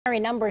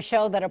Numbers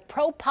show that a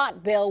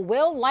pro-pot bill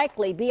will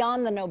likely be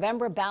on the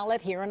November ballot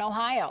here in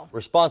Ohio.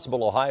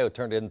 Responsible Ohio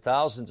turned in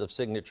thousands of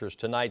signatures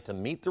tonight to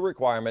meet the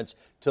requirements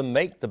to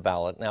make the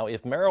ballot. Now,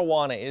 if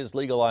marijuana is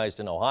legalized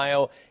in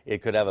Ohio,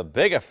 it could have a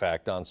big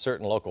effect on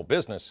certain local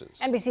businesses.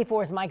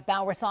 NBC4's Mike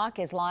Bowersock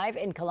is live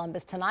in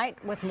Columbus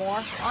tonight with more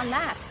on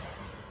that.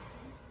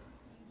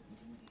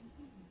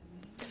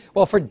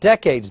 Well, for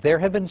decades, there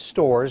have been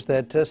stores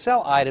that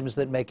sell items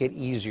that make it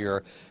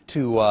easier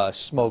to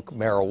smoke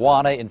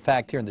marijuana. In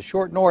fact, here in the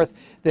short north,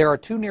 there are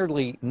two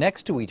nearly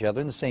next to each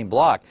other in the same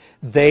block.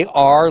 They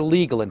are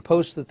legal and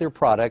post that their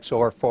products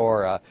are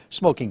for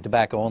smoking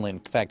tobacco only. In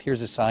fact,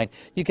 here's a sign.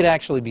 You could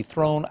actually be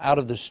thrown out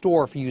of the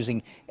store for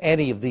using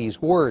any of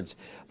these words.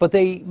 But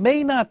they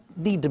may not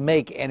need to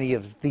make any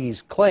of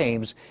these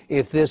claims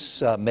if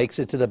this makes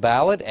it to the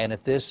ballot and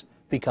if this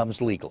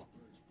becomes legal.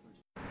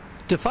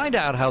 To find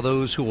out how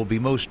those who will be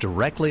most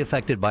directly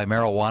affected by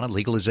marijuana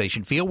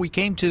legalization feel, we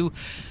came to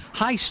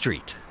High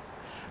Street.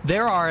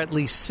 There are at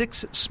least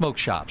 6 smoke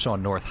shops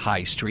on North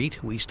High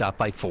Street. We stopped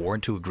by 4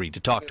 and 2 agreed to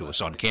talk to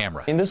us on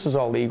camera. And this is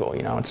all legal,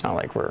 you know, it's not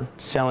like we're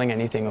selling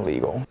anything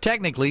illegal.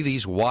 Technically,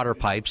 these water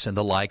pipes and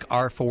the like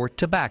are for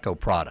tobacco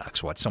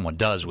products. What someone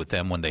does with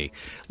them when they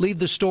leave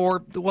the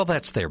store, well,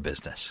 that's their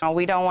business.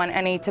 We don't want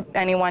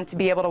anyone to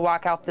be able to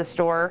walk out the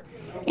store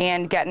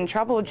and get in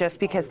trouble just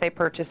because they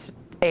purchased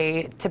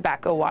a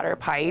tobacco water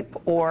pipe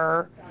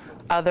or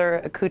other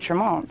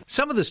accoutrements.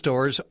 Some of the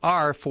stores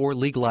are for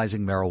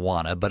legalizing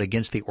marijuana, but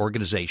against the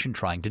organization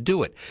trying to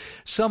do it.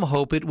 Some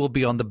hope it will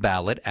be on the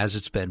ballot as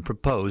it's been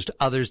proposed.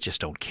 Others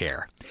just don't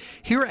care.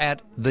 Here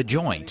at The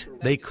Joint,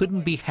 they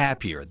couldn't be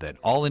happier that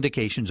all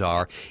indications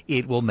are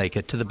it will make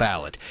it to the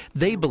ballot.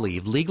 They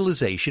believe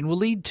legalization will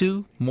lead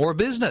to more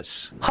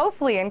business.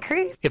 Hopefully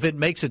increase. If it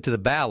makes it to the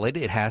ballot,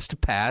 it has to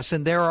pass,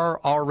 and there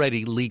are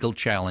already legal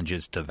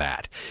challenges to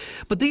that.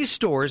 But these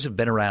stores have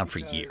been around for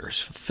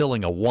years,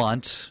 filling a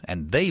want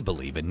and they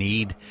believe a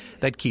need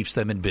that keeps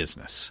them in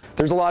business.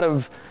 There's a lot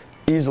of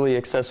easily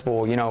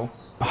accessible, you know,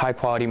 high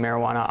quality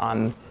marijuana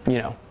on, you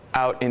know,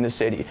 out in the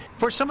city.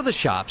 For some of the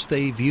shops,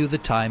 they view the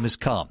time has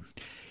come.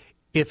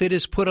 If it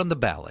is put on the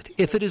ballot,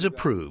 if it is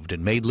approved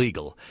and made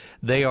legal,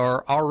 they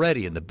are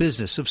already in the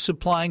business of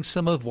supplying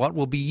some of what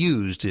will be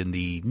used in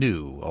the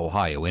new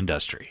Ohio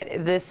industry.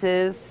 This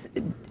is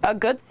a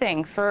good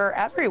thing for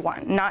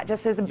everyone, not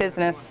just as a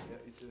business.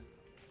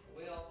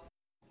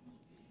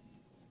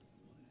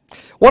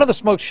 One of the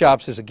smoke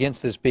shops is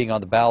against this being on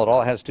the ballot.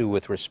 All it has to do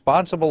with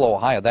Responsible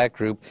Ohio, that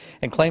group,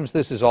 and claims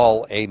this is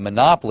all a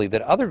monopoly,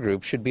 that other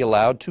groups should be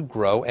allowed to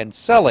grow and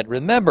sell it.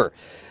 Remember,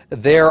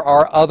 there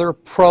are other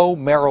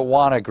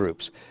pro-marijuana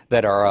groups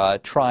that are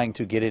trying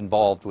to get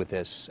involved with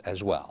this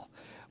as well.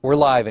 We're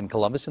live in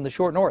Columbus in the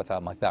short north.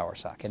 I'm Mike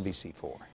Bowersock, NBC4.